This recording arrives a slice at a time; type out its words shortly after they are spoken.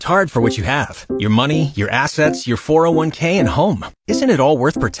Worked hard for what you have. Your money, your assets, your 401k, and home. Isn't it all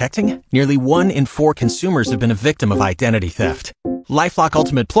worth protecting? Nearly 1 in 4 consumers have been a victim of identity theft. LifeLock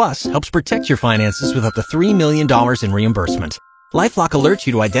Ultimate Plus helps protect your finances with up to $3 million in reimbursement. LifeLock alerts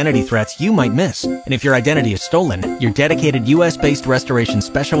you to identity threats you might miss. And if your identity is stolen, your dedicated U.S.-based restoration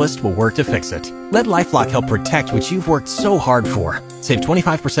specialist will work to fix it. Let LifeLock help protect what you've worked so hard for. Save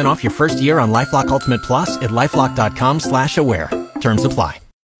 25% off your first year on LifeLock Ultimate Plus at LifeLock.com/aware. Terms apply.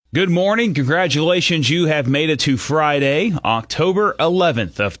 Good morning. Congratulations. You have made it to Friday, October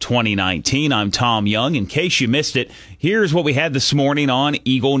 11th of 2019. I'm Tom Young. In case you missed it, here's what we had this morning on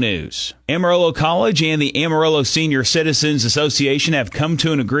Eagle News. Amarillo College and the Amarillo Senior Citizens Association have come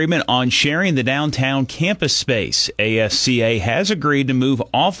to an agreement on sharing the downtown campus space. ASCA has agreed to move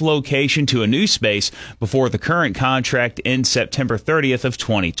off location to a new space before the current contract ends September 30th of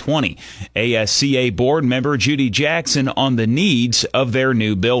 2020. ASCA board member Judy Jackson on the needs of their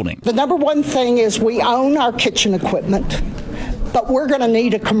new building. The number one thing is we own our kitchen equipment, but we're going to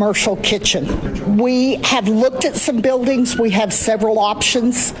need a commercial kitchen. We have looked at some buildings. We have several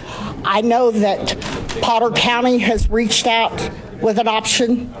options. I know that Potter County has reached out with an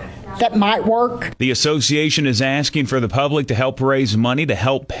option that might work. The association is asking for the public to help raise money to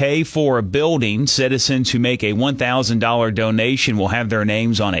help pay for a building. Citizens who make a $1,000 donation will have their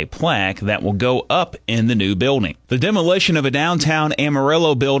names on a plaque that will go up in the new building. The demolition of a downtown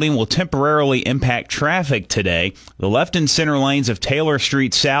Amarillo building will temporarily impact traffic today. The left and center lanes of Taylor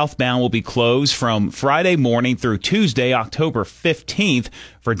Street southbound will be closed from Friday morning through Tuesday, October 15th,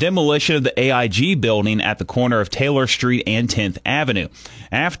 for demolition of the AIG building at the corner of Taylor Street and 10th Avenue.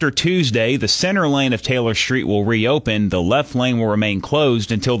 After Tuesday, the center lane of Taylor Street will reopen. The left lane will remain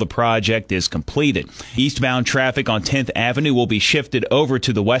closed until the project is completed. Eastbound traffic on 10th Avenue will be shifted over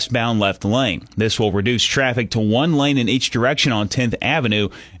to the westbound left lane. This will reduce traffic to one lane in each direction on 10th Avenue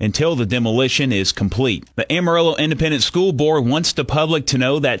until the demolition is complete. The Amarillo Independent School Board wants the public to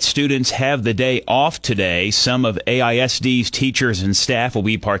know that students have the day off today. Some of AISD's teachers and staff will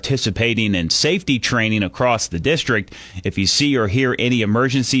be participating in safety training across the district. If you see or hear any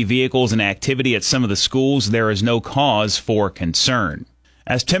emergency vehicles and activity at some of the schools, there is no cause for concern.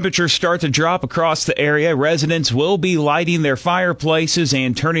 As temperatures start to drop across the area, residents will be lighting their fireplaces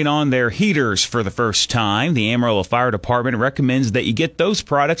and turning on their heaters for the first time. The Amarillo Fire Department recommends that you get those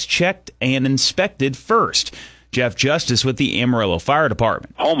products checked and inspected first. Jeff Justice with the Amarillo Fire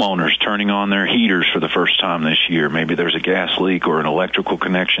Department. Homeowners turning on their heaters for the first time this year. Maybe there's a gas leak or an electrical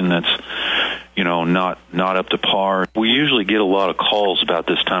connection that's, not up to par. We usually get a lot of calls about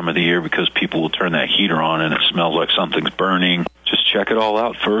this time of the year because people will turn that heater on and it smells like something's burning. Just check it all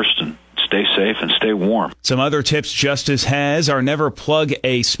out first and stay safe and stay warm. Some other tips Justice has are never plug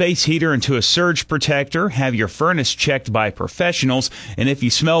a space heater into a surge protector, have your furnace checked by professionals, and if you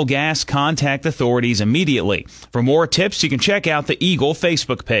smell gas, contact authorities immediately. For more tips, you can check out the Eagle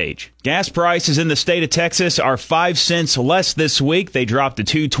Facebook page. Gas prices in the state of Texas are 5 cents less this week. They dropped to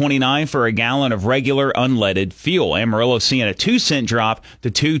 $2.29 for a gallon of regular unleaded fuel. Amarillo seeing a 2-cent drop to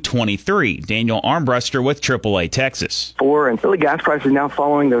 $2.23. Daniel Armbruster with AAA Texas. And really gas prices now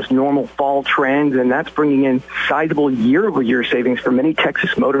following those normal fall trends, and that's bringing in sizable year-over-year savings for many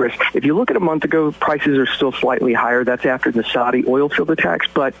Texas motorists. If you look at a month ago, prices are still slightly higher. That's after the Saudi oil field attacks,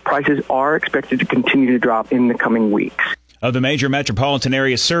 but prices are expected to continue to drop in the coming weeks. Of the major metropolitan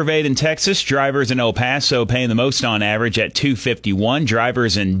areas surveyed in Texas, drivers in El Paso paying the most on average at $2.51.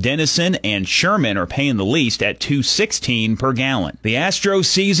 Drivers in Denison and Sherman are paying the least at $2.16 per gallon. The Astros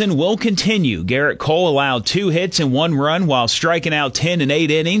season will continue. Garrett Cole allowed 2 hits and 1 run while striking out 10 in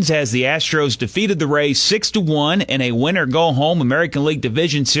 8 innings as the Astros defeated the Rays 6-1 in a winner-go-home American League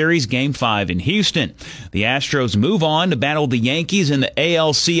Division Series Game 5 in Houston. The Astros move on to battle the Yankees in the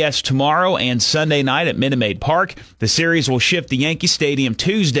ALCS tomorrow and Sunday night at Minute Maid Park. The series will shift to Yankee Stadium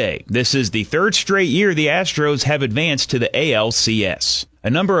Tuesday. This is the 3rd straight year the Astros have advanced to the ALCS. A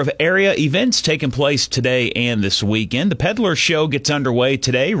number of area events taking place today and this weekend. The Peddler Show gets underway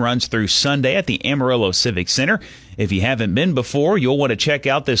today, runs through Sunday at the Amarillo Civic Center. If you haven't been before, you'll want to check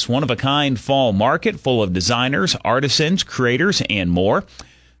out this one-of-a-kind fall market full of designers, artisans, creators, and more.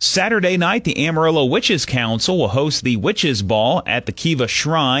 Saturday night, the Amarillo Witches Council will host the Witches Ball at the Kiva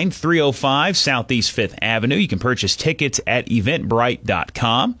Shrine, 305 Southeast 5th Avenue. You can purchase tickets at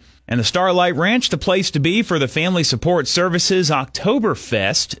eventbrite.com. And the Starlight Ranch, the place to be for the Family Support Services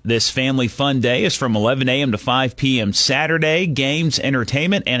Oktoberfest. This family fun day is from 11 a.m. to 5 p.m. Saturday. Games,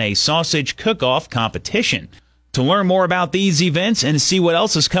 entertainment, and a sausage cook-off competition. To learn more about these events and see what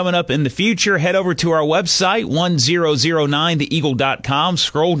else is coming up in the future, head over to our website, 1009theeagle.com.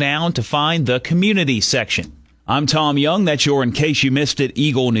 Scroll down to find the community section. I'm Tom Young. That's your In Case You Missed It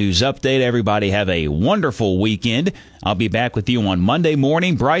Eagle News Update. Everybody have a wonderful weekend. I'll be back with you on Monday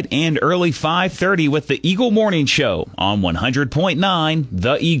morning, bright and early 5:30 with the Eagle Morning Show on 100.9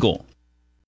 The Eagle.